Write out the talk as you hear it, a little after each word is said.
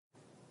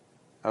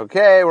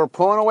Okay, we're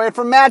pulling away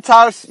from Matt's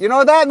house. You know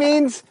what that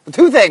means?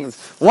 Two things.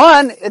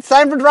 One, it's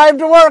time for Drive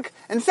to Work.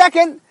 And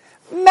second,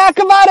 Matt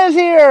Cavada's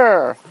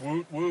here.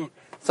 Woot woot.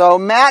 So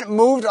Matt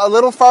moved a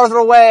little farther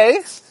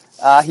away.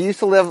 He used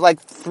to live like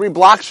 3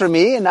 blocks from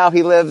me, and now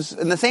he lives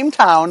in the same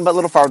town, but a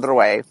little farther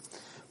away.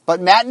 But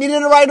Matt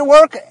needed a ride to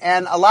work,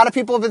 and a lot of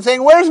people have been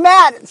saying, "Where's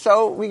Matt?"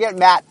 So we get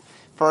Matt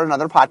for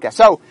another podcast.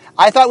 So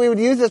I thought we would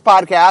use this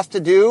podcast to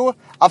do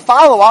a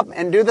follow-up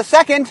and do the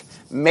second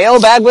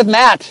Mailbag with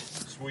Matt.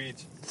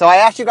 Sweet. So I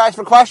asked you guys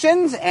for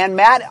questions, and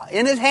Matt,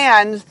 in his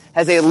hands,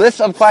 has a list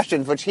of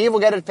questions, which he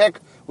will get to pick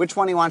which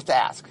one he wants to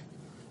ask.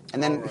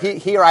 And then right.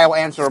 he or I will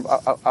answer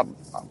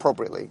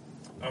appropriately.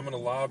 I'm going to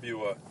lob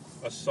you a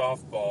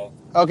softball.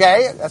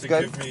 Okay, that's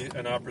good. To give me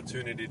an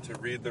opportunity to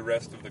read the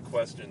rest of the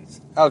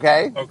questions.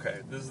 Okay. Okay,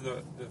 this is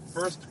the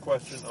first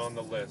question on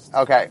the list.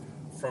 Okay.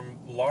 From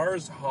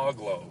Lars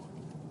Hoglow.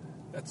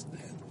 That's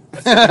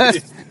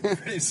a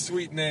pretty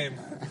sweet name.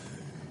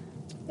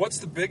 What's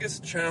the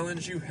biggest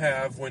challenge you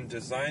have when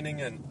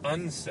designing an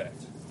unset?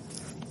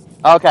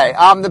 Okay,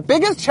 the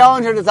biggest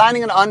challenge of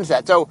designing an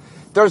unset. So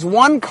there's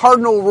one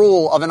cardinal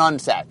rule of an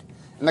unset.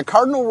 And the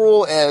cardinal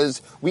rule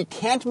is we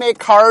can't make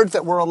cards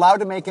that we're allowed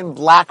to make in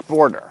black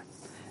border.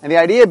 And the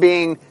idea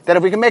being that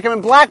if we can make them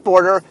in black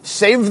border,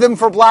 save them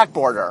for black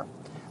border.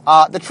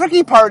 The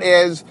tricky part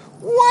is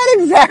what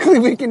exactly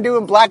we can do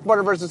in black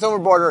border versus silver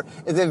border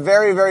is a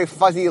very, very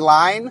fuzzy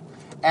line.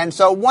 And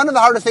so one of the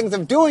hardest things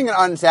of doing an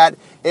unset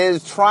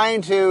is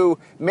trying to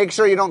make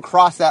sure you don't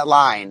cross that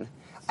line.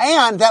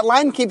 And that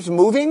line keeps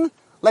moving.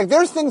 Like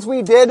there's things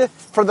we did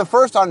for the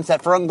first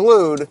unset, for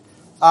Unglued,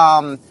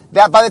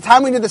 that by the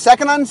time we did the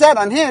second unset,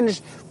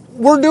 Unhinged,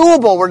 we're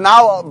doable. We're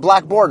now a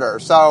black border.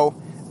 So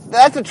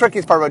that's the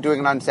trickiest part about doing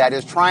an unset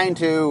is trying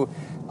to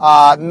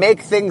make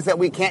things that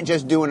we can't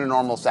just do in a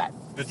normal set.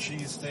 The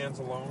cheese stands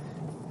alone?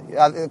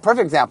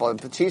 Perfect example.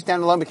 The cheese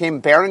standalone became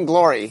Barren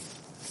Glory.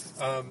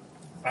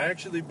 I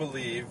actually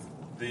believe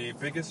the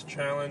biggest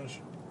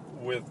challenge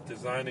with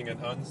designing an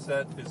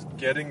unset is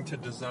getting to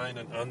design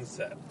an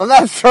unset. Well,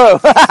 that's true.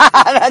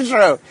 That's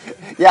true.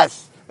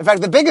 Yes. In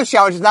fact, the biggest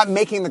challenge is not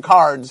making the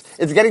cards.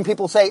 It's getting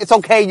people to say, it's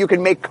okay, you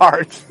can make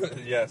cards.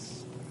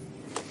 Yes.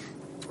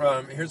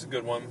 Here's a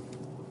good one.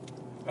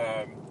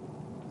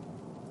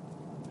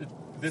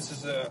 This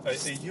is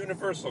a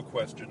universal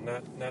question,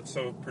 not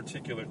so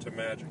particular to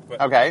Magic. But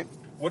Okay.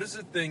 What is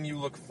the thing you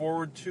look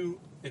forward to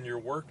in your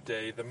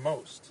workday the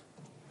most?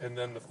 And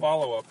then the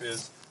follow-up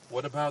is,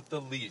 what about the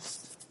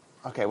least?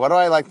 Okay, what do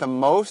I like the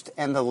most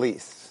and the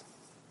least?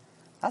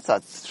 That's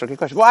a tricky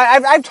question. Well,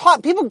 I've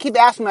taught, people keep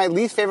asking my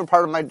least favorite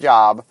part of my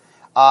job,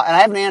 and I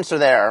have an answer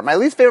there. My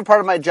least favorite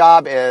part of my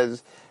job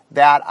is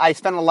that I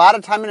spend a lot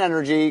of time and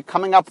energy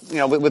coming up,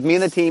 with me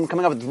and the team,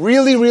 coming up with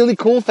really, really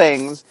cool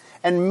things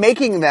and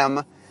making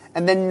them,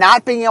 and then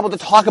not being able to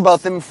talk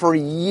about them for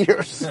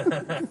years.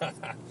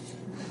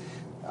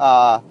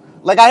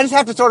 Like, I just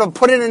have to sort of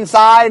put it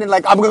inside and,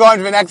 I'm going to go on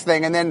to the next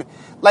thing. And then,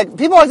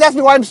 people always ask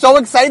me why I'm so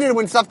excited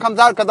when stuff comes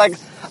out.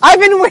 Because, I've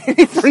been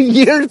waiting for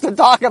years to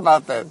talk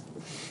about this.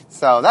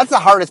 So, that's the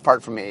hardest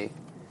part for me.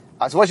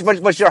 So,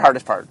 what's your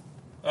hardest part?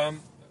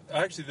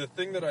 Actually, the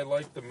thing that I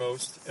like the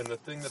most and the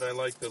thing that I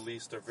like the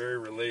least are very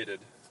related.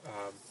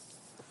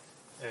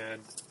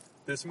 And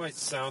this might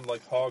sound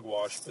like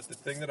hogwash, but the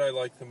thing that I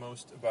like the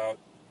most about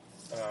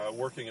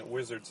working at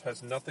Wizards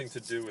has nothing to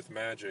do with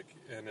Magic.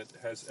 And it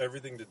has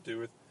everything to do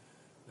with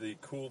the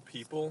cool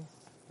people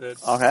that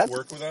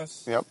work with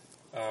us. Yep.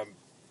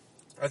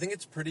 I think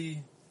it's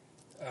pretty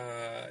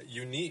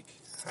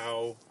unique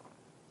how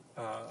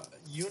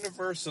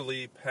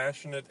universally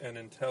passionate and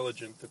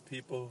intelligent the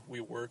people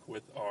we work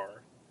with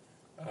are.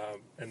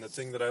 And the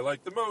thing that I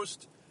like the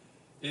most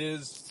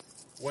is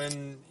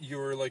when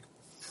you're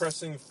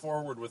pressing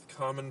forward with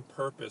common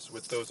purpose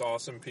with those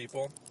awesome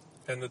people.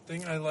 And the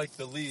thing I like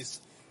the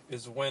least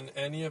is when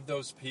any of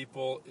those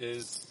people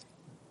is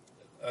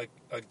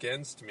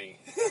against me.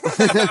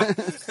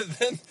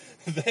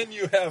 then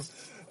you have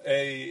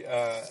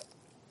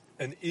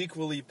an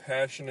equally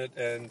passionate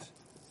and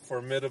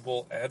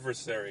formidable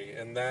adversary,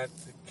 and that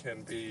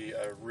can be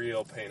a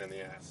real pain in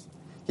the ass.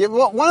 Yeah,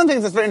 well, one of the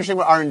things that's very interesting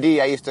with R&D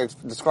I used to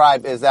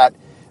describe is that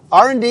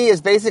R&D is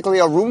basically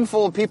a room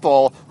full of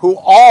people who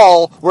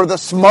all were the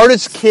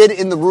smartest kid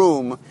in the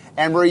room,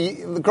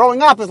 and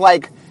growing up is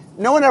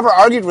no one ever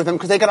argued with them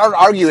because they could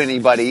out-argue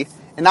anybody.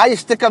 And now you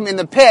stick them in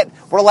the pit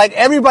where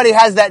everybody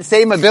has that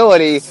same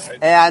ability,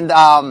 and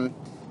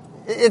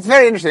it's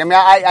very interesting. I mean,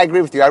 I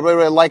agree with you. I really,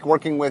 really like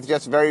working with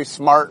just very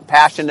smart,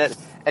 passionate,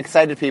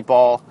 excited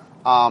people.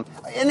 And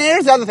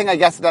here's the other thing I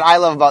guess that I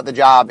love about the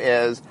job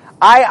is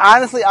I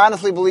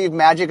honestly believe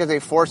Magic is a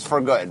force for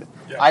good.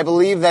 Yeah. I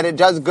believe that it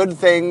does good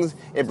things.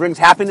 It brings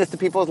happiness to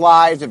people's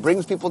lives. It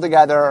brings people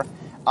together.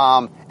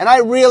 And I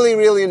really,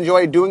 really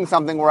enjoy doing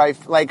something where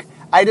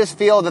I just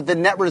feel that the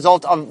net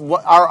result of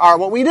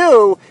what we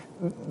do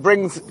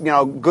brings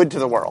good to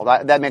the world.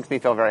 That makes me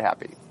feel very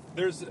happy.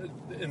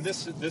 And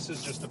this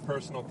is just a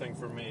personal thing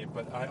for me,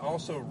 but I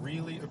also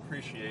really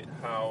appreciate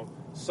how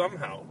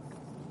somehow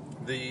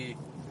the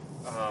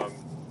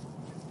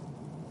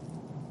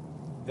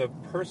the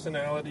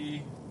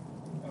personality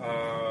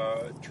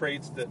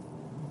traits that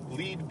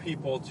lead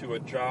people to a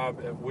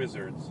job at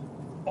Wizards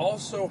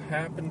also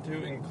happen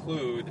to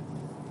include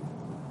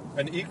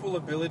an equal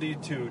ability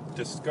to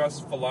discuss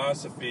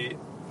philosophy,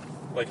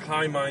 like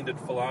high-minded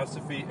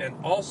philosophy, and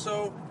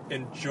also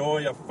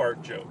enjoy a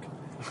fart joke.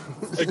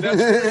 Like,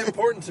 that's really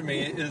important to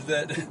me, is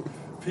that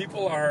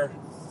people are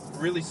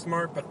really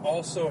smart but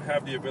also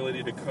have the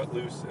ability to cut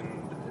loose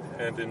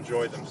and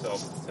enjoy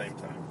themselves at the same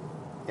time.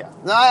 Yeah.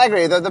 No, I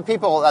agree. The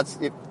people,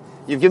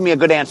 you've given me a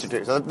good answer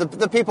to. So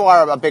the people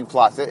are a big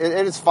plus. It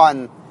is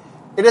fun.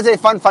 It is a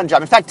fun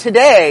job. In fact,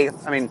 today,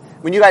 I mean,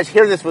 when you guys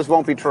hear this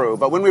won't be true,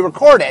 but when we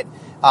record it,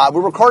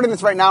 we're recording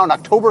this right now on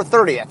October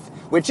 30th,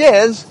 which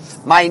is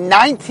my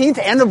 19th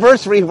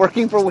anniversary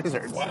working for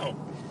Wizards. Wow.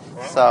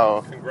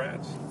 So,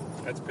 congrats.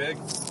 That's big.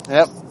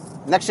 Yep.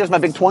 Next year's my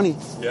big 20.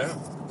 Yeah.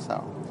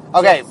 So,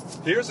 okay.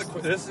 So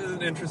this is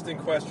an interesting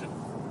question.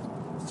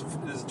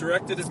 It's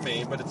directed at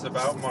me, but it's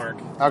about Mark.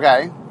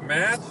 Okay.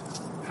 Matt,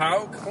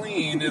 how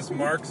clean is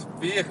Mark's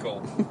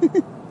vehicle?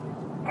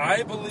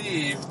 I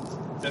believe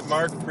that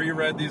Mark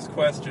pre-read these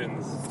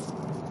questions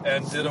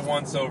and did a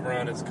once-over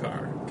on his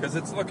car, because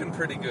it's looking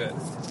pretty good.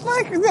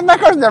 My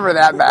car's never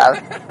that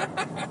bad.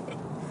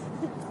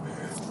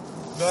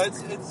 No,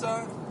 it's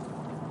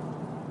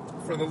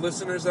for the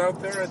listeners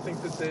out there, I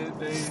think that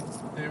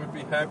they would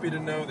be happy to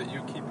know that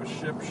you keep a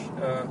shaped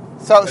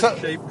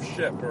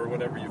ship or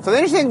whatever you. So the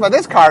interesting thing about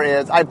this car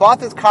is I bought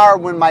this car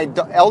when my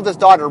eldest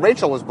daughter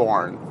Rachel was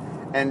born,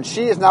 and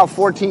she is now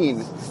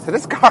 14. So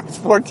this car is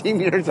 14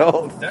 years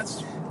old.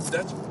 That's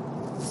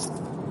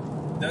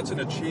an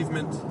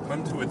achievement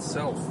unto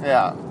itself.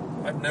 Yeah.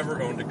 I've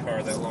never owned a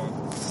car that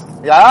long.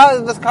 Yeah,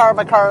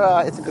 my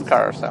car, it's a good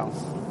car, so.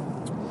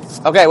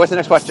 Okay, what's the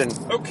next question?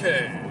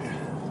 Okay.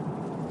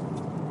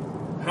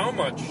 How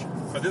much,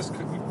 this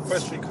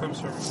question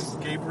comes from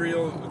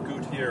Gabriel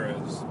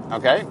Gutierrez.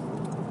 Okay.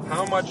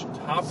 How much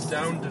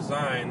top-down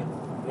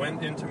design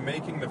went into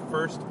making the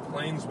first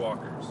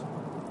Planeswalkers?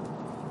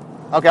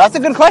 Okay, that's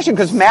a good question,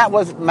 because Matt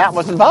was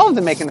involved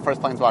in making the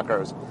first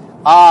Planeswalkers.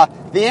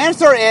 The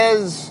answer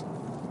is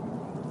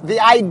the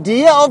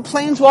idea of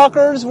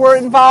Planeswalkers were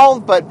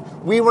involved, but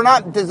we were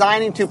not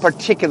designing to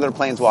particular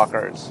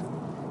Planeswalkers.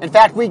 In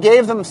fact, we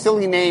gave them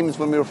silly names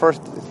when we were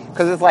first,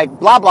 because it's like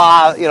blah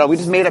blah, we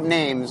just made up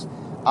names.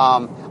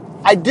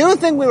 I do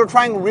think we were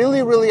trying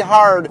really, really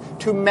hard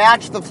to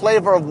match the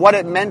flavor of what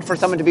it meant for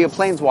someone to be a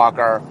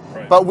Planeswalker,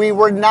 right. But we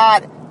were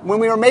not, when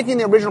we were making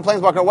the original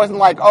Planeswalker, it wasn't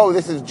like, oh,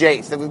 this is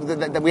Jace,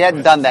 that we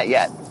hadn't done that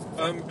yet.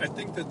 I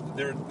think that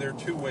there are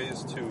two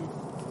ways to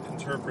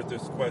interpret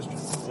this question.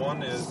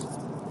 One is,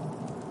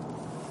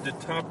 did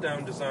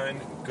top-down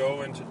design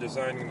go into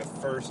designing the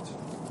first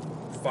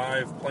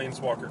 5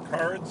 Planeswalker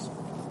cards,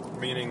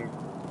 meaning,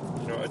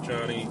 a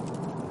Johnny,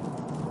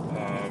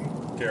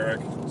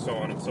 Garrick, so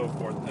on and so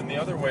forth. And the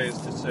other way is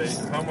to say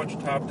how much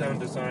top-down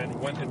design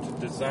went into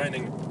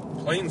designing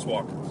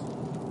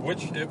Planeswalkers,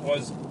 which it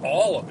was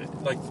all of it.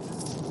 Like,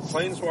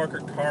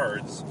 Planeswalker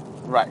cards,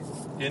 right,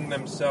 in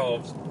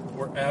themselves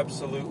were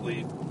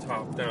absolutely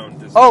top-down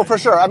design. Oh, for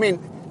sure. I mean,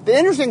 the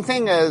interesting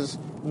thing is,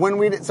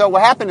 so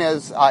what happened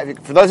is,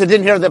 for those who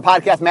didn't hear the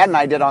podcast Matt and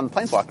I did on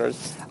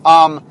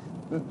Planeswalkers,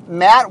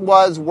 Matt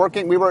was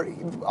working, we were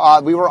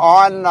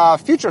on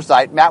Future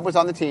Sight. Matt was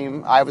on the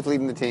team, I was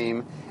leading the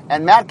team,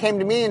 and Matt came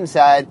to me and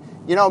said,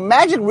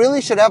 Magic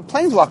really should have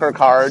Planeswalker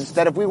cards,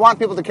 that if we want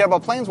people to care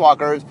about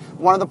Planeswalkers,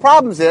 one of the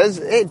problems is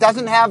it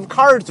doesn't have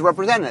cards to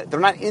represent it. They're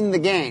not in the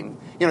game.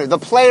 The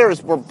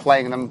players were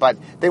playing them, but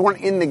they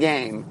weren't in the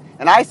game.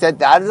 And I said,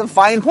 that is a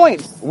fine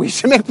point. We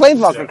should make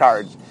Planeswalker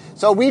cards.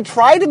 So we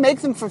tried to make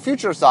them for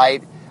Future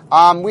Sight.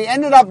 We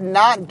ended up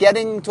not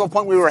getting to a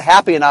point where we were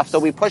happy enough, so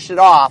we pushed it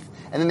off,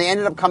 and then they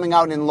ended up coming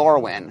out in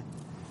Lorwyn.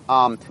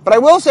 But I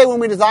will say, when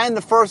we designed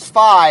the first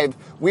 5,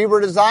 we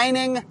were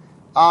designing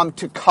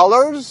to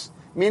colors,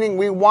 meaning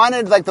we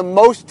wanted like the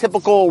most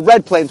typical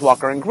red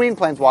Planeswalker and green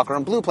Planeswalker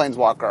and blue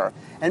Planeswalker.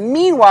 And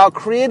meanwhile,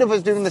 Creative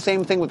was doing the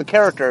same thing with the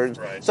characters.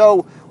 Right.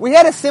 So we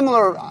had a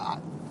similar,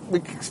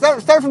 we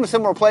started from a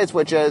similar place,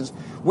 which is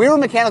we were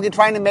mechanically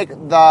trying to make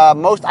the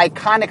most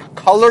iconic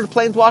colored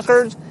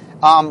Planeswalkers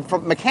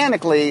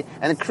mechanically,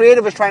 and the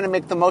Creative was trying to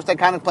make the most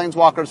iconic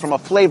Planeswalkers from a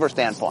flavor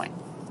standpoint.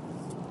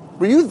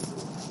 Were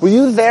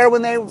you there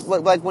when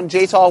when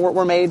Jace all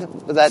were made?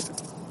 Was that?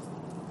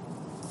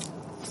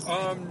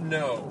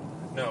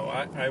 No,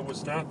 I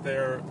was not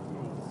there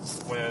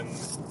when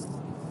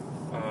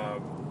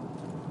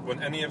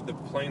any of the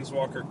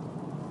Planeswalker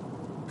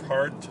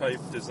card type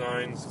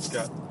designs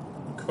got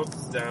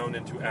cooked down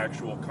into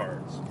actual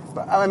cards.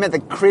 But I meant the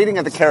creating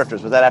of the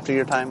characters. Was that after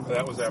your time?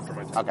 That was after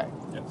my time. Okay.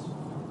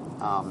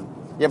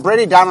 Yes.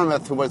 Brady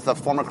Donomuth, who was the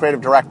former creative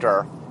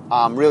director,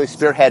 really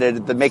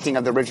spearheaded the making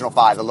of the original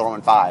 5, the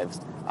Lorwyn 5,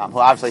 who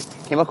obviously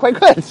came up quite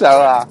good.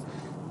 So,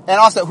 and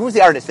also, who's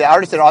the artist? The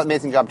artist did an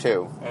amazing job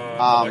too.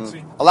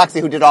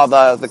 Alexi, who did all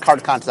the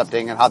card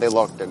concepting and how they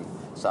looked, and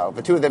so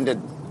the two of them did.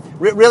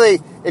 Really,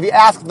 if you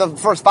ask the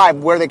first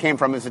 5 where they came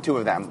from, it's the two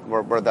of them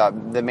were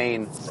the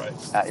main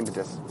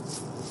impetus.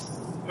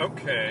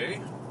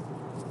 Okay.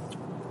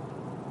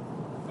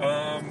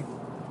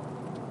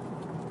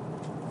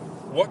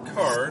 What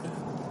card?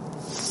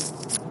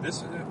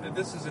 This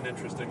is an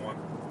interesting one.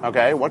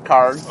 Okay, what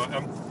card?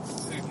 I'm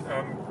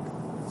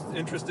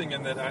interesting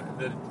in that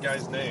the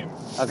guy's name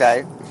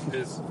Okay.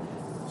 is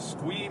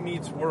Squee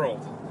Meets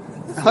World.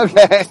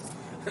 Okay.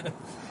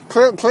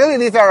 Clearly,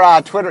 these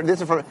are Twitter.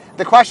 These are for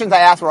the questions I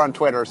asked were on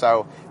Twitter,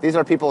 so these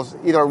are people's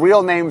either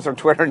real names or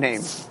Twitter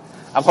names.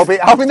 I'm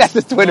hoping that's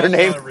his Twitter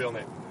name. Not a real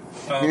name.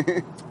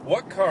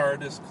 What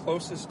card is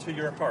closest to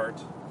your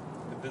heart?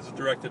 This is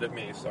directed at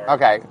me. Sorry.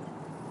 Okay.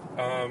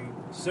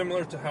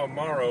 Similar to how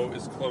Morrow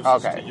is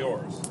closest Okay. to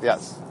yours.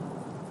 Yes.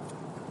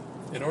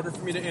 In order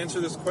for me to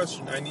answer this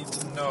question, I need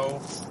to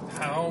know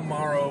how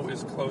Morrow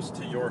is close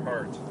to your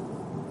heart.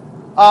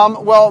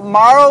 Well,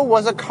 Morrow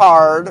was a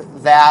card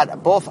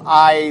that both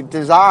I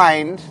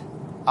designed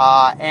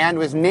and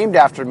was named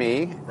after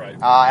me. Right.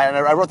 And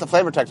I wrote the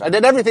flavor text. I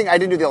did everything. I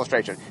didn't do the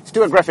illustration.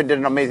 Stuart Griffin did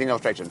an amazing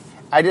illustration.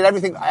 I did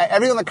everything.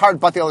 Everything on the card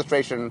but the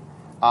illustration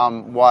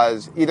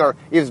was either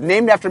it was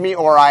named after me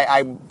or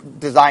I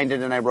designed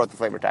it and I wrote the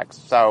flavor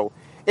text. So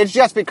it's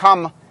just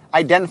become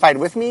identified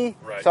with me.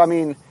 Right. So I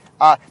mean,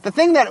 the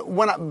thing that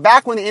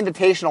back when the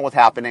Invitational was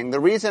happening, the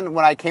reason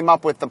when I came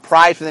up with the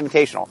prize for the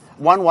Invitational,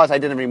 one was I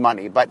didn't have any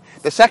money, but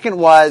the second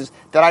was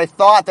that I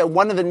thought that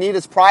one of the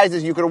neatest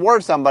prizes you could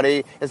award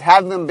somebody is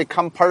having them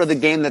become part of the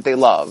game that they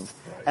love.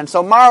 Right. And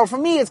so Morrow for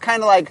me is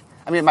kind of like,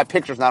 I mean, my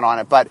picture's not on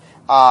it, but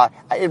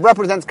it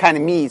represents kind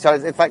of me. So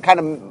it's like kind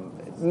of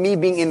me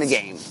being in the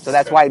game. So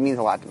that's why it means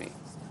a lot to me.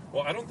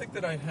 Well, I don't think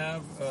that I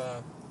have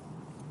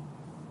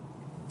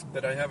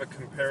a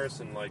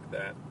comparison like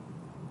that.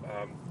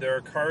 There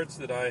are cards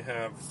that I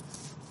have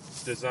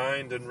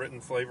designed and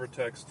written flavor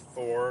text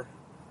for.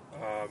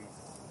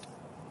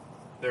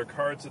 There are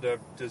cards that I've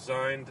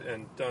designed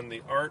and done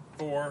the art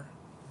for,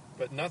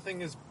 but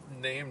nothing is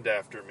named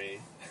after me.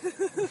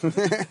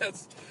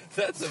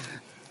 That's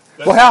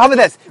Well, how about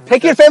this?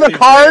 Pick your favorite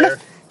card. Rare.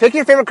 Pick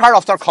your favorite card.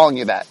 I'll start calling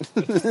you that.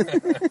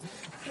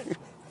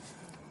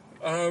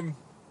 I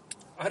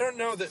don't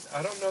know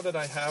that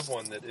I have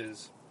one that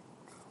is.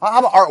 How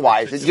about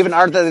art-wise? Do you have an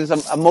art that is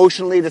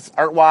emotionally, that's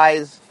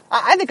art-wise?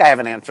 I think I have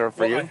an answer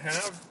for you.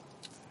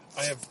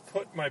 I have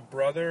put my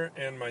brother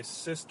and my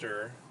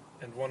sister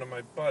and one of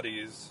my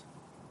buddies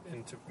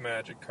into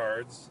Magic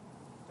cards.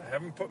 I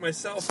haven't put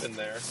myself in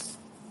there.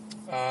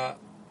 I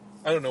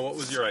don't know. What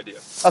was your idea?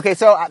 Okay,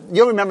 so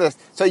you'll remember this.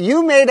 So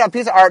you made a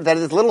piece of art that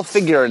has this little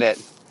figure in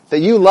it, that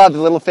you love,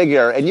 the little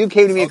figure, and you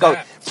came to me and go,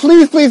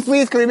 please, please,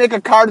 please, can we make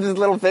a card of this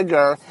little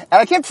figure? And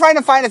I kept trying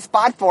to find a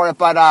spot for it,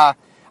 but I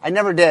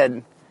never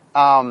did.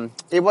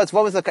 It was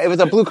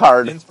a blue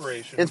card.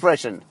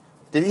 Inspiration.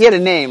 He had a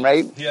name,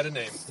 right? He had a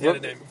name.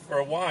 For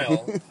a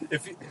while.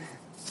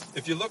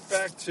 If you look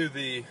back to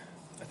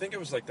I think it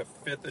was like the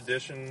 5th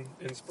edition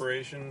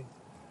Inspiration.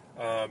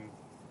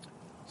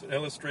 It's an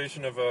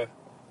illustration of a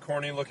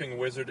corny-looking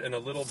wizard and a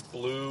little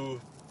blue.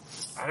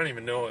 I don't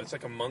even know. It's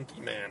like a monkey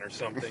man or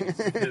something.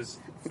 It's his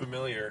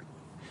familiar.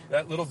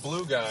 That little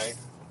blue guy.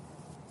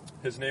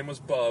 His name was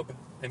Bub,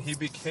 and he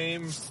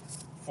became,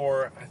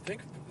 for I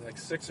think like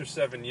 6 or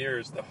 7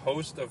 years, the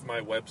host of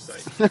my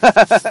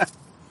website.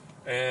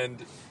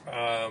 And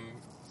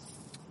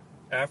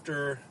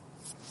after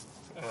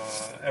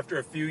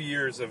a few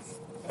years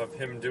of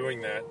him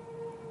doing that,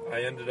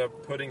 I ended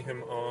up putting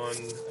him on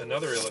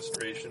another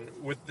illustration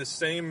with the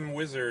same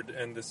wizard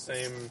and the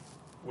same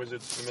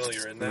wizard's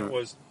familiar, and that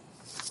was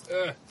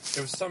it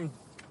was some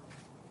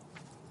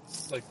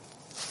like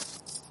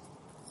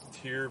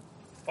tier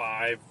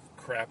 5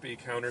 crappy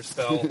counter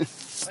spell.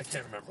 I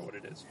can't remember what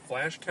it is.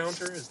 Flash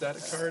counter, is that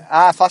a card?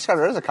 Flash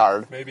counter is a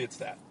card. Maybe it's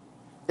that.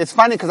 It's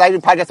funny because I do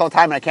podcasts all the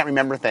time and I can't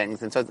remember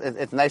things, and so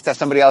it's nice to have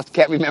somebody else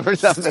can't remember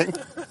something.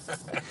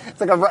 It's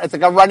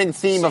like a running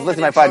theme of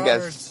listening to my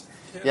podcast.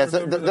 Yeah,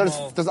 so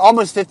there's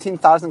almost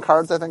 15,000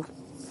 cards, I think.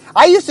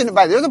 I used to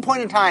buy. There was a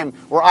point in time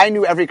where I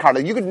knew every card.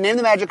 Like you could name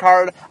the Magic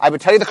card. I would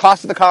tell you the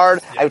cost of the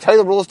card. Yeah. I would tell you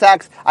the rules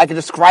text. I could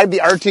describe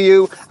the art to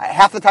you.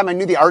 Half the time, I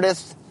knew the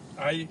artist.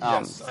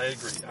 Yes, I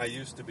agree. I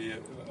used to be a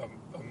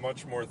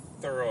much more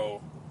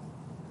thorough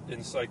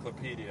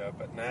encyclopedia,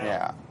 but now,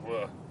 yeah.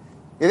 Ugh.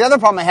 The other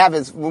problem I have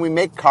is when we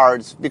make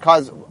cards,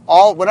 because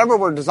whenever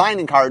we're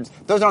designing cards,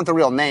 those aren't the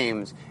real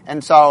names,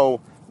 and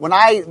so when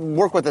I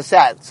work with a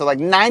set, so like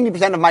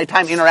 90% of my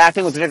time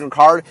interacting with a particular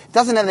card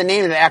doesn't have the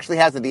name that it actually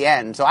has at the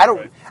end. So I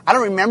don't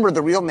remember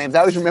the real names. I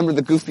always remember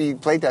the goofy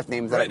playtest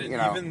names. Right, that, you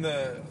know. Even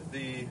the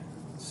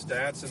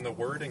stats and the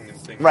wording and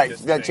things. Right,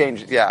 that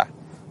changed. Yeah,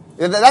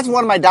 that's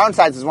one of my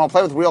downsides. Is when I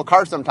play with real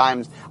cards,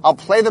 sometimes I'll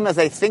play them as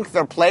I think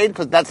they're played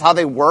because that's how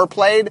they were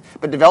played.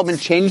 But development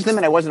changed them,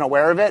 and I wasn't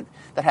aware of it.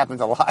 That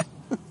happens a lot.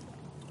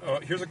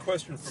 Here's a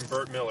question from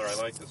Bert Miller. I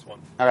like this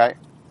one. Okay.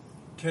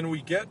 Can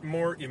we get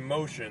more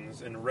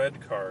emotions in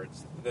red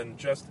cards than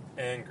just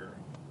anger?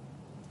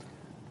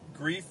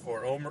 Grief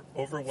or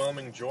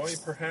overwhelming joy,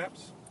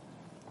 perhaps?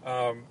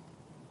 That's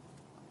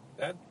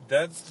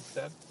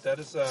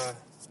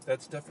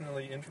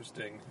definitely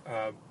interesting.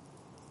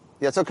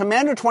 Yeah, so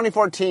Commander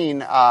 2014,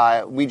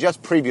 we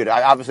just previewed it.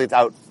 Obviously, it's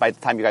out by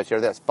the time you guys hear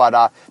this. But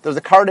there was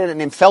a card in it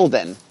named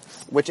Felden,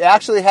 which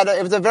actually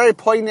it was a very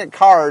poignant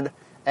card.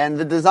 And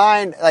the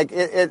design, like,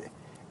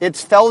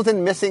 it's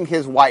Felden missing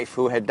his wife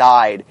who had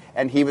died.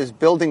 And he was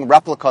building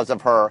replicas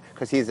of her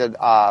because he's an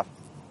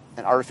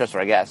artificer,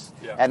 I guess.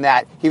 Yeah. And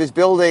that he was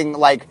building,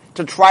 like,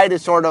 to try to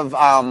sort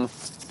of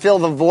fill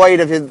the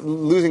void of his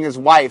losing his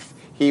wife,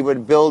 he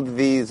would build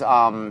these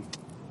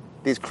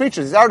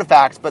creatures, these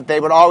artifacts, but they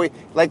would always,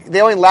 like,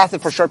 they only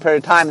lasted for a short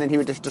period of time, and then he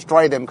would just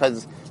destroy them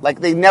because, like,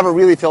 they never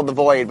really filled the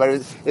void, but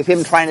it's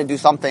him trying to do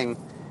something.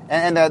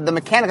 And the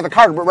mechanic of the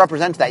card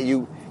represents that.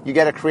 You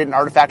get to create an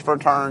artifact for a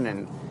turn,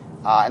 and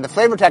the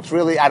flavor text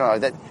really, I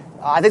don't know,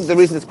 I think the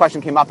reason this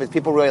question came up is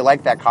people really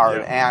like that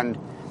card, yeah. And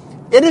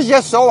it is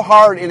just so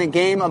hard in a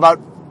game about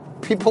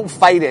people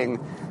fighting,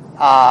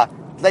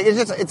 like,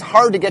 it's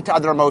hard to get to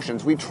other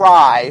emotions. We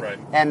try, right.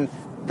 And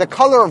the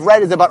color of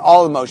red is about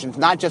all emotions,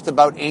 not just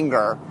about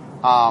anger.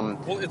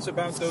 Well, it's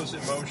about those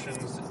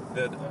emotions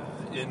that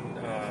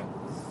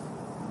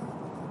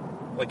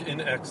in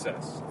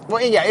excess.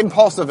 Well, yeah,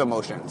 impulsive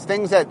emotions,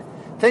 things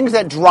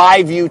that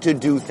drive you to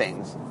do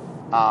things.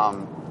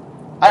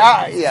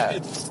 Yeah.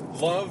 It's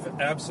love,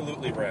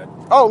 absolutely red.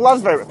 Oh,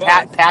 love's very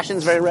red.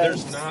 Passion's very red.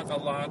 There's not a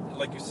lot,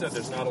 like you said,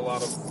 there's not a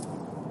lot of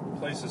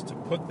places to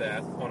put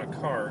that on a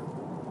card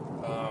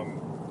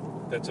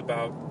that's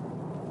about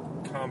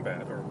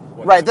combat or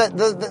whatever.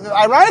 Right.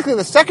 Ironically,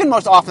 the second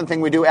most often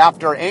thing we do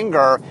after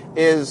anger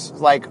is,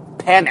 like,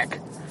 panic.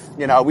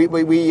 You know, we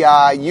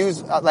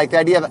use, like, the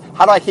idea of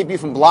how do I keep you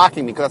from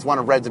blocking me, because that's one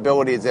of Red's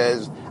abilities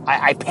is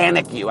I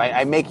panic you.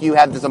 I make you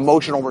have this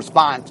emotional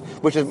response,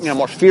 which is,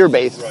 more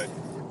fear-based. Right.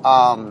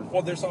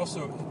 Well, there's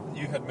also,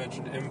 you had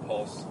mentioned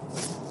impulse.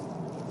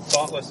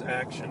 Thoughtless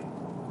action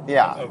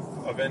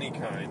of any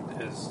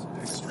kind is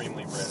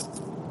extremely red.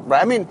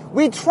 Right. I mean,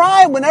 we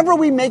try, whenever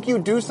we make you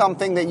do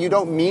something that you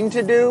don't mean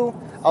to do,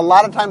 a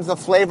lot of times the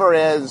flavor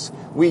is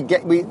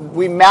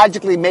we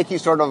magically make you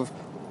sort of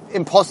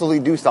impulsively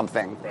do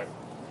something. Right.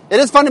 It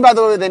is funny, by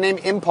the way, the name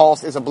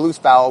Impulse is a blue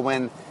spell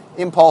when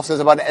Impulse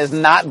is about as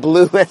not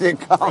blue as it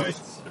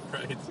comes.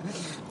 Right.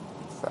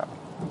 So.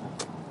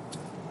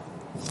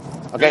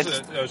 Okay. Here's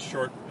a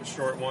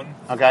short one.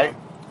 Okay.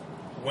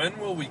 When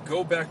will we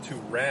go back to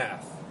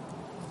Wrath?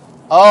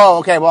 Oh,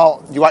 okay.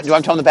 Well, do you want to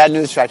tell them the bad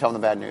news? Or should I tell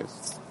them the bad news?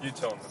 You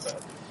tell them the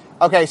bad.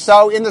 Okay.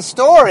 So in the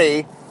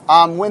story,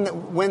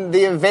 when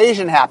the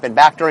invasion happened,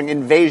 back during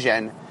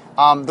Invasion,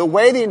 the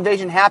way the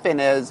invasion happened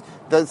is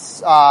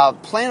the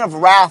plane of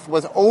Wrath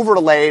was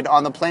overlaid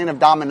on the plane of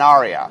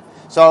Dominaria.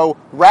 So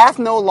Wrath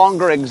no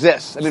longer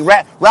exists. I mean,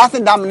 Wrath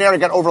and Dominaria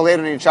got overlaid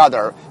on each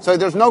other, so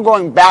there's no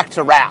going back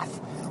to Wrath.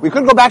 We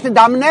could go back to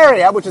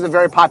Dominaria, which is a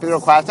very popular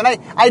quest, and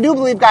I do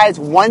believe, guys,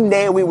 one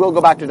day we will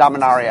go back to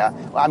Dominaria.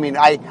 I mean,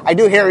 I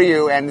do hear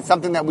you, and it's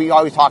something that we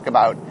always talk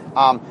about.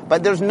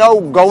 But there's no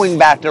going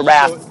back to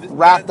Wrath.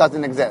 Wrath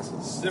doesn't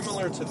exist.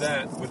 Similar to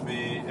that would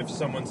be if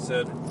someone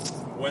said,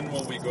 when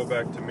will we go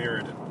back to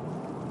Mirrodin?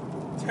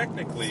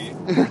 Technically,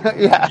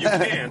 yeah. You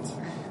can't,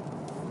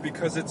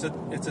 because it's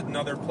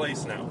another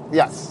place now.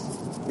 Yes.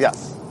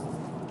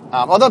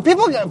 Although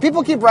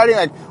people keep writing,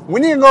 like, we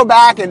need to go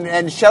back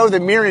and show the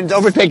Mirrans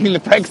overtaking the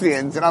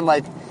Phyrexians, and I'm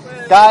like,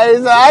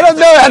 guys, I don't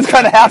know that's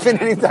going to happen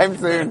anytime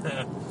soon.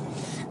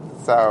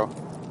 So.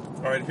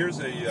 All right, here's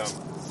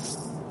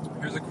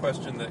a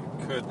question that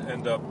could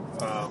end up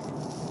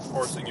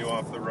forcing you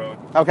off the road.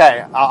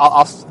 Okay,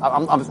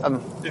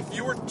 If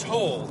you were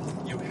told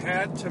you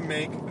had to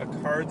make a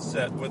card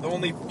set with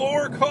only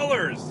 4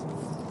 colors,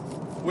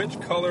 which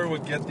color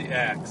would get the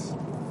axe?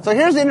 So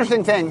here's the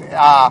interesting thing.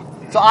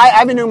 So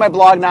I've been doing my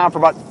blog now for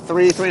about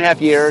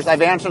 3.5 years.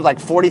 I've answered like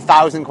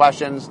 40,000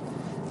 questions.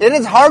 It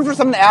is hard for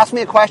someone to ask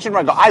me a question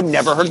where I go, I've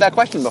never heard that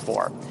question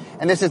before.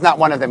 And this is not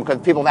one of them, because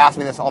people have asked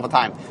me this all the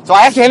time. So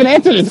I actually haven't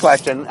answered this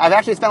question. I've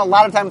actually spent a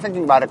lot of time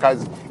thinking about it,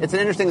 because it's an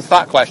interesting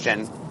thought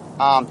question.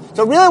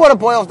 So really what it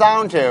boils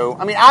down to,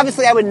 I mean,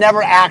 obviously I would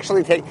never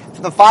actually take,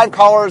 the 5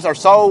 colors are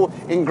so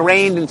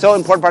ingrained and so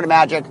important part of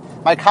Magic.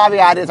 My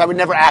caveat is I would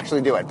never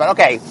actually do it. But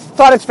okay,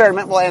 thought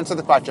experiment, we'll answer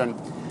the question.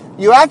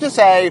 You have to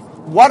say,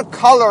 what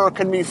color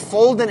can be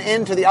folded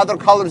into the other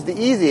colors the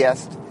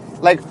easiest?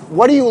 Like,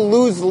 what do you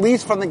lose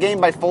least from the game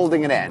by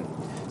folding it in?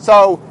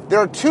 So there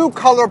are 2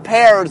 color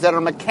pairs that are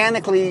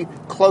mechanically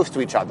close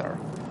to each other.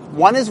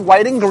 One is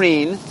white and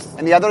green,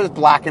 and the other is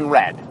black and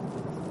red.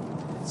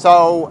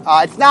 So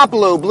it's not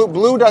blue.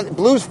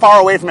 Blue's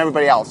far away from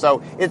everybody else,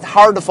 so it's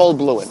hard to fold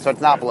blue in. So it's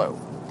not blue.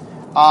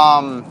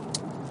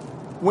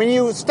 When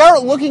you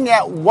start looking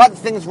at what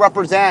things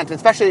represent,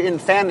 especially in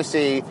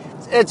fantasy,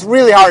 it's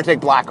really hard to take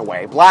black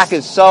away. Black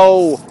is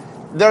so...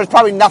 There's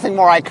probably nothing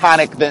more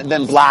iconic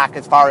than black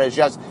as far as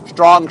just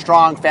strong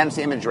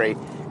fantasy imagery.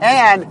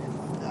 And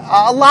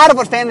a lot of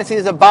what fantasy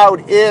is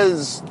about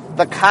is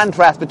the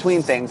contrast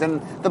between things.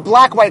 And the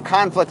black-white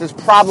conflict is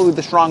probably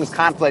the strongest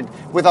conflict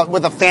with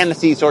a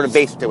fantasy sort of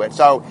base to it.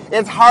 So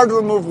it's hard to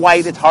remove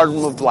white, it's hard to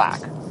remove black.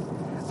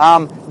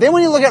 Then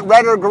when you look at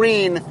red or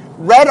green,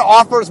 red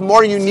offers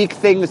more unique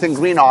things than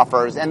green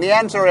offers? And the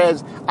answer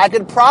is, I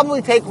could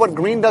probably take what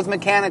green does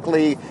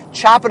mechanically,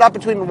 chop it up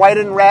between white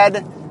and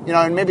red,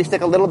 and maybe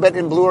stick a little bit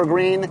in blue or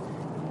green.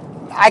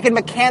 I can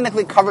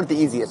mechanically cover it the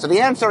easiest. So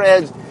the answer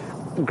is,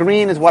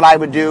 green is what I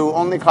would do,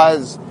 only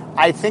because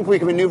I think we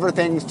can maneuver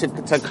things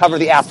to cover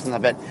the absence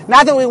of it.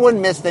 Not that we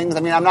wouldn't miss things. I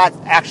mean, I'm not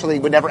actually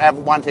would never ever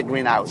want to take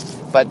green out,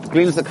 but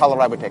green is the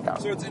color I would take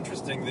out. So it's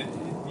interesting that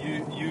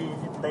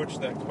you've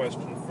approached that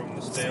question from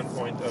the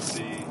standpoint of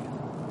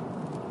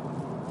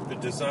the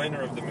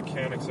designer of the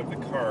mechanics of the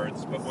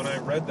cards, but when I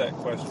read that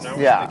question, I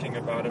was thinking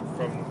about it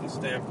from the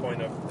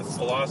standpoint of the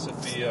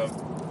philosophy of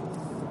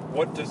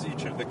what does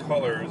each of the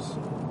colors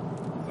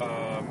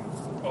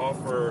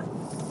offer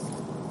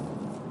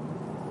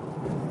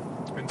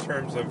in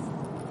terms of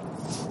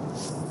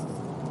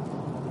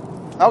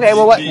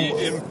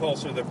the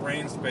impulse or the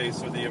brain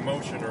space or the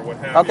emotion or what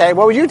have you. Okay,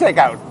 what would you take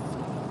out?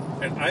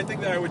 And I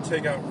think that I would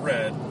take out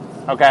red.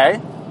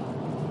 Okay.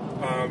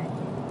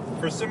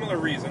 For a similar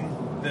reason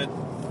that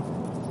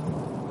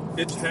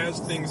it has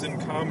things in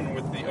common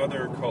with the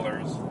other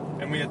colors.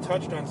 And we had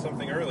touched on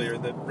something earlier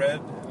that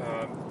red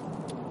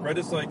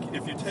is like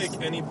if you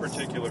take any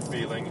particular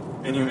feeling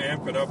and you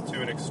amp it up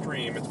to an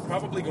extreme, it's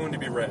probably going to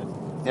be red.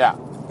 Yeah.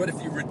 But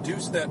if you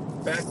reduce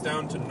that back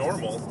down to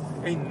normal,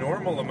 a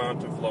normal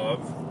amount of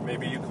love,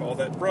 maybe you call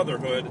that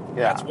brotherhood,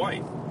 that's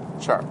white.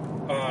 Sure.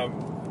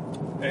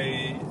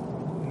 A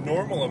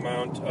normal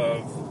amount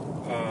of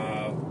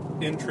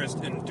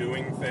interest in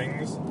doing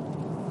things,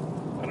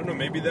 I don't know,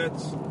 maybe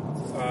that's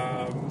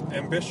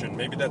ambition,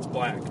 maybe that's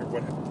black or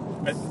whatever.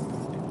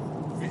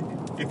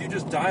 If you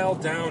just dial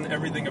down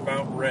everything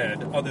about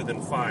red other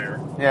than fire,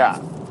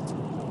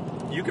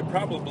 you could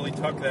probably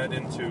tuck that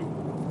into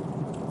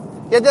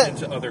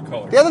other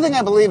colors. The other thing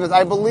I believe is,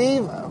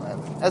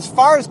 as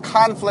far as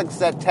conflicts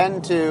that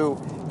tend to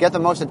get the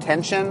most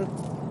attention,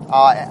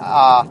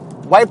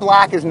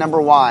 white-black is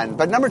number one.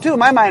 But number two in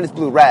my mind is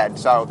blue-red,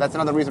 so that's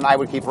another reason I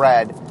would keep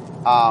red.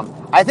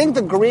 I think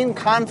the green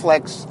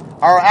conflicts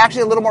are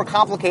actually a little more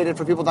complicated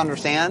for people to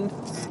understand.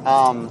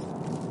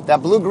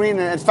 That blue-green,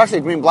 and especially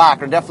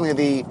green-black, are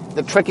definitely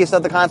the trickiest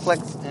of the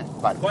conflicts.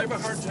 Well, I have a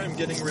hard time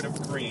getting rid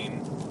of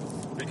green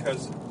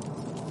because,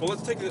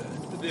 let's take the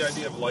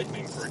idea of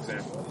lightning, for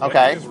example.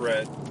 Okay. Lightning is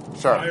red.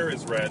 Sure. Fire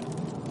is red.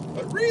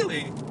 But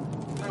really,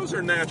 those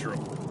are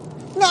natural.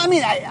 No, I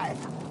mean,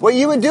 what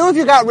you would do if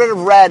you got rid of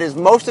red is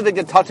most of it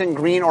get tucked in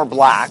green or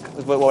black,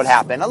 is what would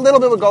happen. A little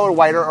bit would go to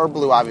white or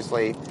blue,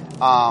 obviously.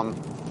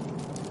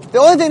 The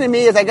only thing to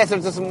me is, I guess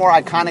there's just a more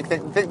iconic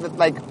thing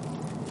like,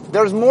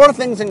 there's more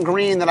things in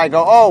green that I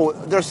go, oh,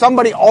 there's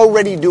somebody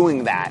already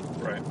doing that.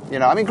 Right.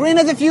 I mean, green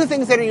has a few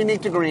things that are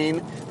unique to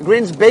green.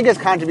 Green's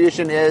biggest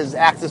contribution is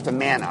access to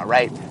mana,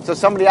 right? So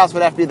somebody else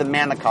would have to be the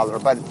mana color,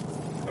 but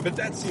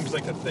that seems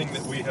like a thing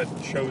that we had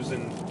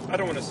chosen, I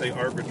don't want to say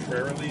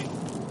arbitrarily.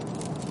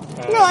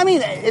 No, I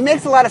mean, it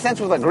makes a lot of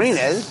sense with what green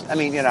is. I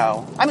mean,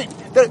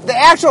 the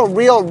actual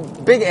real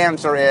big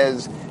answer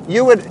is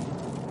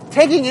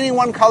taking any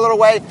one color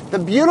away. The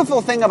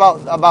beautiful thing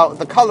about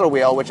the color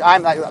wheel, which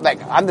I'm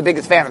the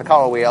biggest fan of the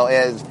color wheel,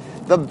 is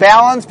the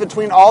balance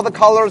between all the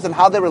colors and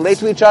how they relate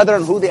to each other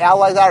and who the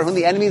allies are and who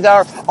the enemies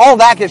are. All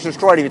that gets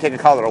destroyed if you take a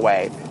color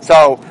away.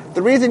 So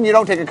the reason you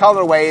don't take a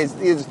color away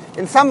is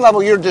in some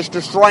level you're just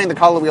destroying the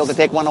color wheel to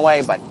take one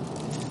away. But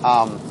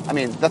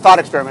the thought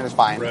experiment is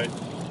fine. Right.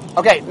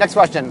 Okay, next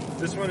question.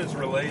 This one is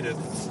related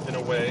in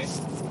a way.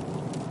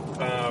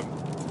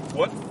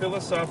 What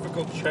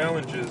philosophical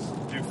challenges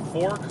do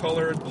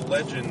four-colored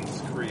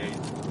legends create?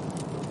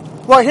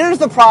 Well, here's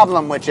the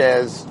problem, which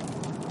is,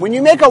 when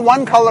you make a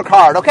one-color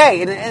card,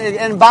 okay, it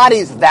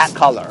embodies that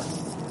color.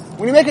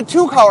 When you make a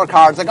two-color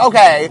card, it's like,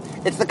 okay,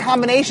 it's the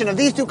combination of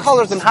these two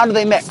colors, and how do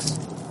they mix?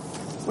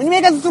 When you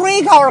make a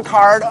three-color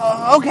card,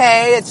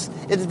 okay, it's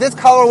this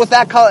color with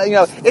that color,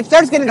 it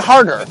starts getting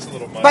harder. That's a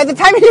little much. By the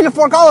time you get to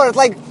four colors, it's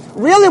like,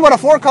 really what a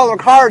four-color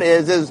card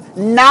is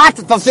not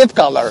the fifth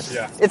color.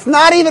 Yeah. It's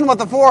not even what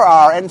the four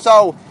are, and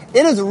so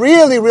it is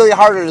really, really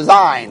hard to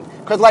design.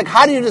 Because,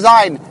 how do you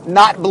design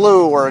not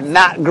blue or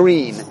not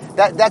green?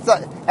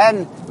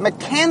 And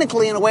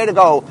mechanically, in a way to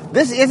go,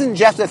 this isn't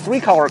just a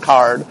three-color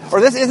card,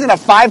 or this isn't a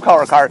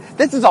five-color card.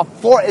 This is a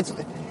four. It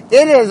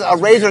is a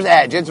razor's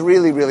edge. It's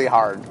really, really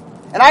hard.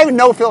 And I even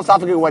know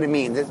philosophically what it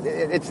means.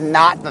 It's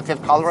not the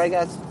fifth color, I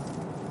guess.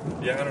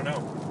 Yeah, I don't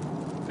know.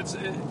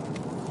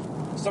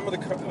 Some of the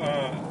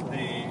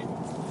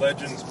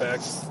legends back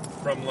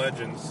from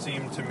Legends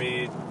seem to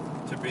me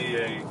to be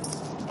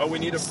we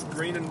need a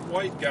green and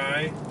white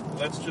guy.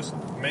 Let's just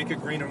make a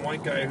green and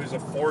white guy who's a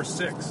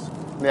 4/6.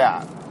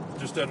 Yeah.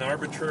 Just an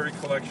arbitrary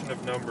collection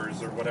of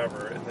numbers or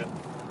whatever. And that's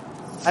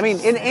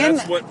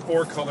what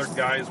four-colored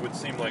guys would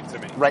seem like to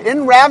me. Right.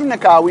 In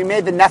Ravnica, we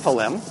made the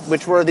Nephilim,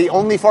 which were the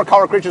only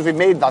four-color creatures we've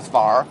made thus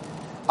far.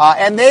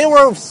 And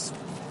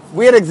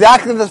we had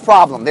exactly this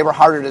problem. They were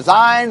hard to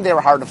design. They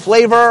were hard to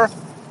flavor.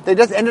 They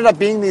just ended up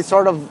being these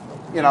sort of,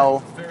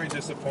 very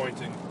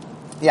disappointing.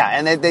 Yeah,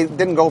 and they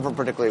didn't go over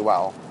particularly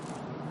well.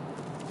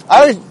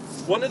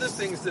 One of the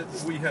things that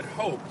we had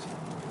hoped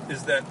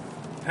is that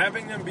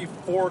having them be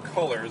 4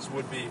 colors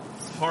would be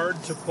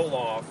hard to pull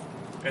off,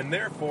 and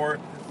therefore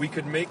we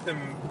could make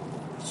them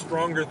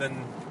stronger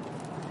than,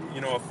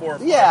 a 4 or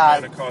 5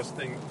 mana cost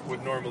thing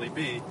would normally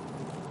be.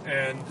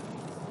 And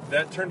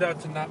that turned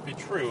out to not be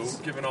true,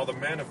 given all the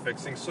mana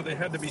fixing, so they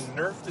had to be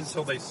nerfed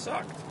until they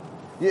sucked.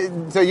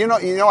 So you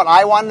know what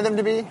I wanted them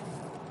to be?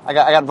 I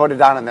got voted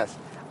down on this.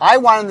 I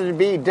wanted them to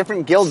be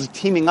different guilds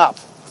teaming up.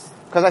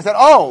 Because I said,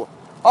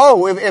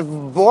 if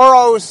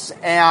Boros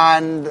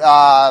and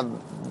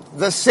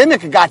the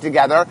Simic got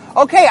together,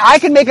 okay, I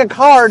can make a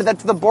card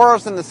that's the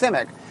Boros and the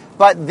Simic.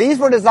 But these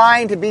were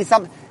designed to be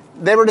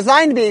they were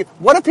designed to be,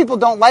 what if people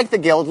don't like the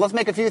guild? Let's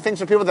make a few things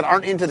for people that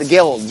aren't into the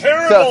guild.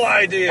 Terrible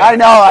idea. I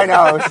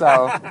know,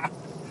 so.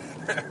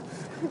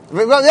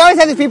 Well, they always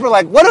have these people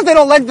like, what if they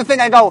don't like the thing?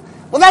 I go,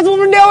 well, that's what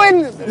we're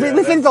doing. Yeah,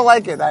 we think they'll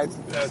like it. That's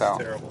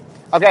terrible.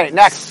 Okay,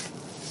 next.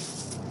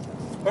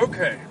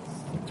 Okay.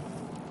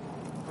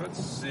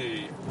 Let's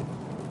see.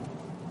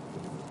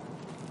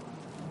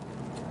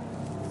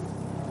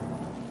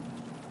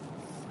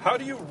 How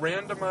do you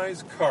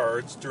randomize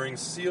cards during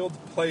sealed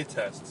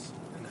playtests?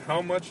 And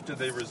how much do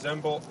they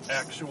resemble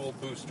actual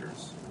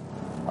boosters?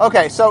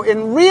 Okay, so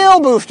in real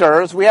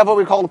boosters, we have what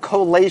we call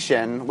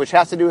collation, which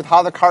has to do with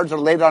how the cards are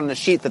laid on the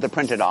sheet that they're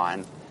printed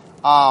on.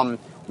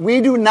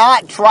 We do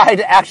not try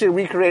to actually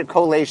recreate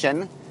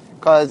collation,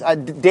 because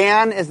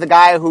Dan is the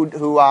guy who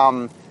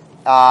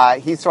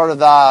he's sort of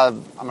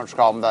the, I'm not sure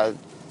call him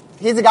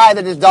he's the guy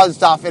that just does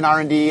stuff in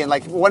R&D, and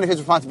like one of his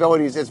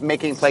responsibilities is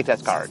making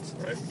playtest cards.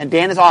 Right. And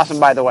Dan is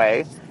awesome, by the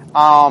way.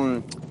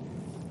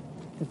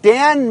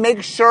 Dan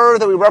makes sure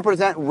that we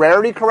represent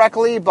rarity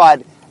correctly,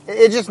 but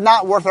it's just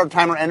not worth our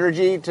time or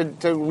energy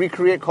to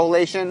recreate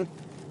collation.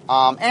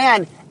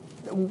 And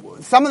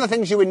some of the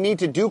things you would need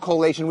to do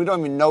collation, we don't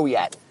even know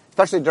yet,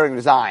 especially during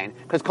design.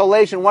 Because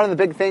collation, one of the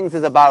big things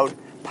is about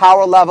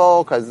power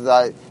level, because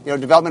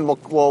development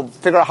will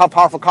figure out how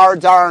powerful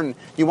cards are, and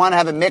you want to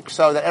have a mix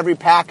so that every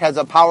pack has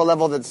a power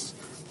level that's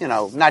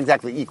not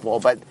exactly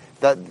equal, but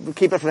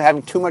keep it from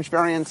having too much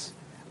variance.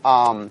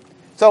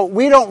 So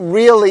we don't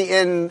really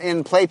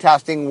in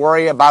playtesting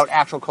worry about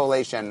actual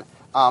collation.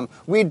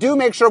 We do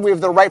make sure we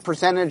have the right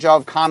percentage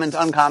of commons,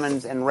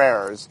 uncommons, and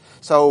rares,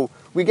 so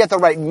we get the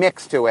right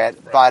mix to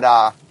it.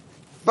 Right.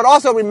 But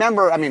also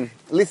remember, at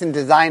least in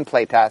design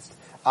playtest,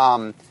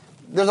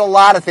 there's a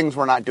lot of things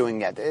we're not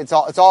doing yet. It's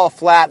all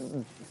flat.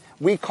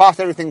 We cost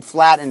everything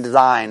flat in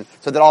design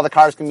so that all the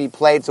cards can be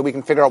played, so we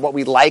can figure out what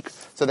we like,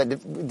 so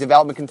that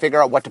development can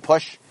figure out what to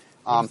push.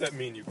 What does that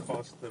mean? You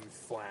cost them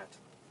flat?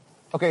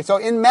 Okay, so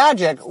in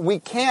Magic, we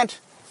can't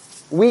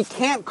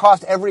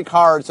cost every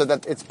card so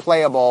that it's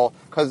playable,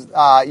 because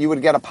you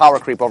would get a power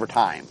creep over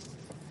time.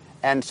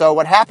 And so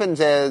what happens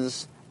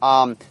is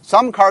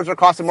some cards are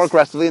costed more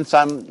aggressively and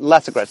some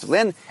less aggressively.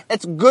 And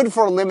it's good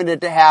for limited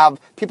to have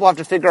people have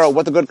to figure out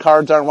what the good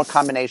cards are and what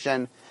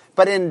combination.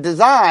 But in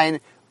design,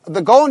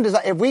 the goal in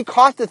design, if we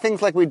costed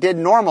things like we did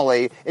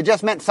normally, it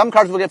just meant some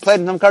cards would get played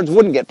and some cards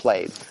wouldn't get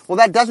played. Well,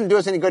 that doesn't do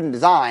us any good in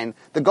design.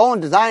 The goal in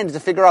design is to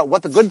figure out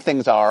what the good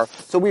things are,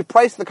 so we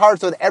price the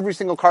cards so that every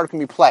single card can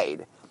be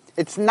played.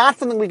 It's not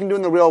something we can do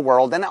in the real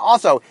world, and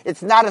also,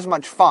 it's not as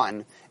much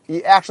fun.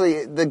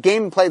 The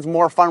game plays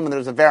more fun when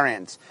there's a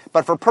variance.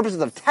 But for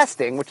purposes of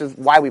testing, which is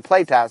why we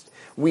play test,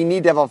 we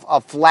need to have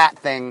a flat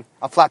thing,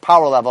 a flat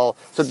power level,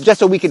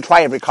 so we can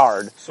try every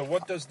card. So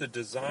what does the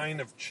design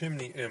of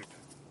Chimney Imp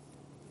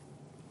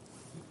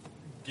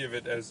give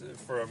it as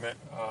for a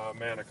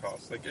mana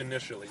cost, like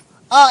initially?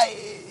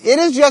 It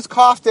is just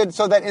costed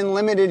so that in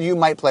limited you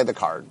might play the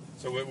card.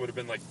 So it would have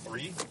been like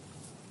 3?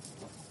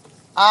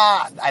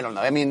 I don't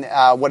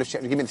know. What is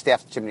give me the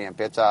staff Chimney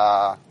Imp? It's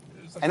like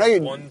I know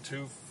you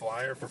 1/2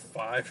 flyer for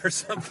 5 or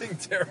something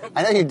terrible.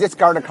 I know you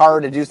discard a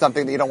card to do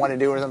something that you don't want to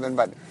do or something,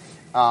 but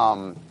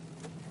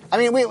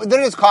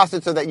they're just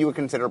costed so that you would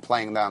consider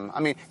playing them.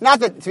 Not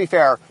that, to be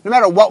fair, no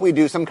matter what we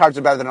do, some cards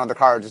are better than other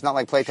cards. It's not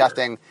like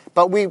playtesting,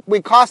 but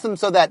we cost them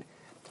so that.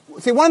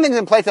 See, one of the things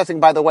in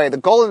playtesting, by the way, the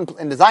goal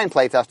in design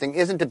playtesting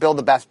isn't to build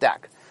the best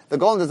deck. The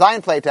goal in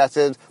design playtest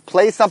is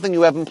play something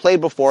you haven't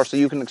played before so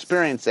you can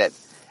experience it.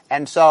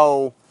 And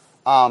so,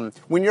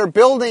 when you're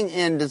building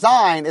in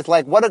design, it's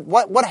like,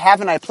 what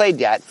haven't I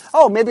played yet?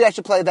 Oh, maybe I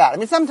should play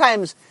that.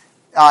 Sometimes,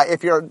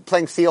 if you're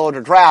playing sealed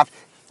or draft,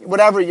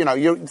 whatever,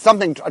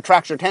 something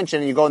attracts your attention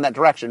and you go in that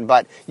direction,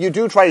 but you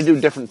do try to do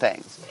different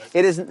things.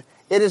 Right.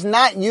 It is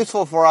not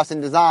useful for us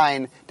in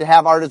design to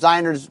have our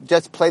designers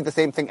just play the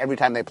same thing every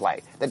time they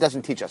play. That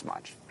doesn't teach us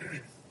much.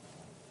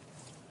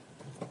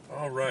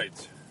 All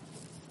right.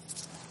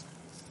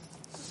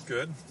 This is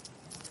good.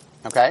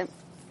 Okay.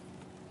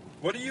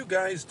 What do you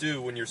guys do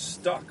when you're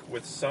stuck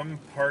with some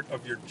part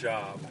of your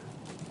job?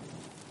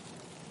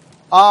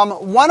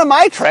 One of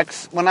my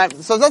tricks,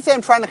 so let's say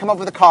I'm trying to come up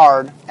with a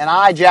card, and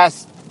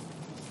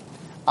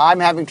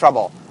I'm having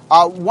trouble.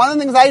 One of the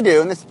things I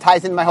do, and this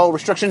ties into my whole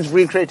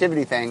restrictions-free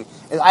creativity thing,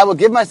 is I will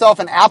give myself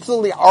an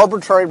absolutely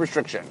arbitrary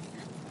restriction.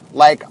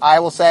 Like, I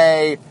will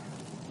say,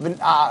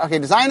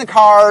 design a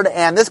card,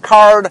 and this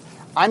card,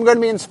 I'm going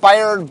to be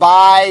inspired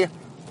by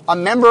a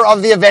member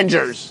of the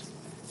Avengers.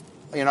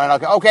 And I'll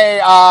go, okay,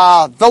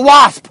 the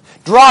Wasp.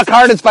 Draw a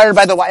card inspired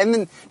by the Wasp. And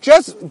then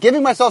just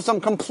giving myself some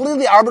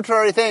completely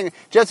arbitrary thing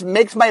just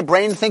makes my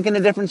brain think in a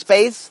different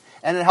space,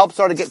 and it helps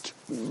sort of get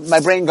my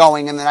brain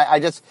going, and then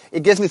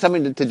it gives me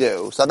something to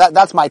do. So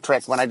that's my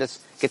trick when I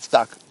just get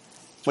stuck.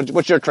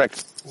 What's your trick?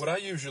 What I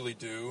usually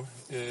do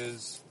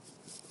is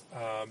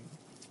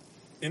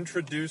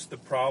introduce the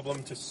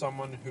problem to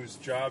someone whose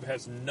job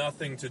has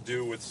nothing to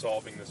do with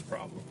solving this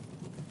problem.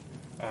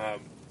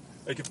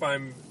 Like if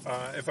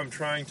I'm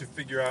trying to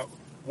figure out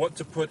what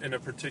to put in a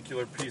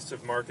particular piece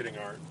of marketing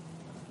art,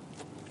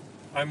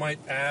 I might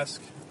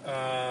ask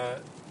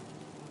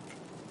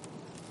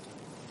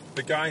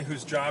the guy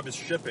whose job is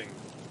shipping,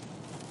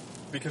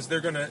 because they're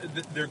going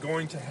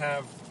to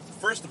have,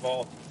 first of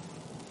all,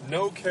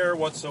 no care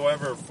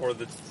whatsoever for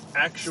the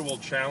actual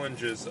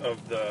challenges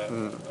of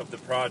the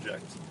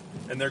project,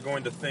 and they're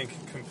going to think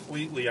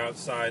completely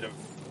outside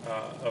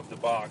of the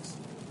box.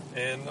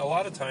 And a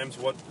lot of times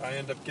what I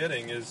end up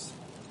getting is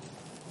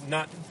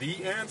not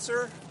the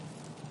answer,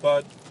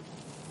 but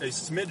a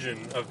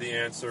smidgen of the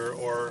answer,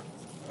 or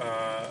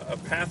a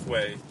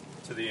pathway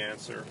to the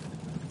answer.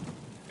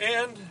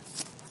 And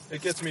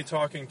it gets me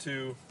talking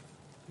to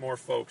more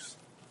folks.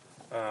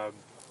 And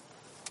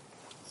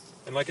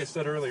like I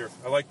said earlier,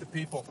 I like the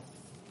people.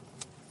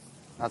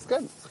 That's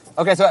good.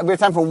 Okay, so we have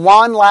time for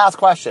one last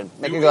question.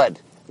 Make it good.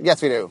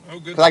 Yes, we do. Oh,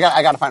 good. Because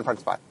I got to find a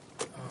parking spot.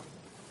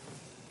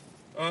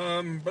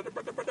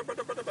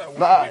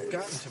 We've gotten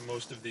to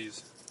most of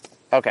these.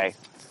 Okay.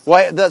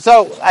 Well,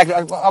 so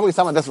I'll be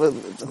someone this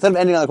instead of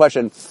ending on the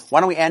question. Why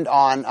don't we end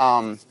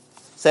on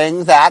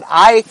saying that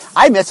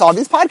I miss all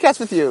these podcasts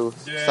with you.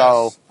 Yes,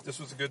 so this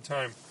was a good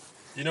time.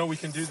 We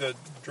can do the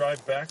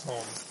drive back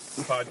home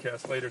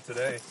podcast later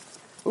today.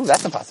 Ooh,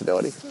 that's a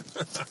possibility.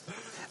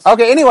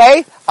 Okay,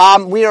 anyway,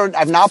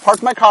 I've now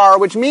parked my car,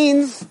 which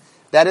means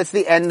that it's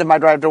the end of my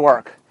drive to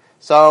work.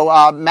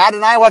 So Matt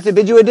and I will have to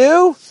bid you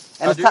adieu.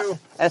 And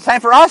it's time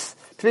for us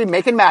to be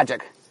making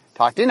magic.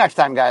 Talk to you next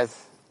time, guys.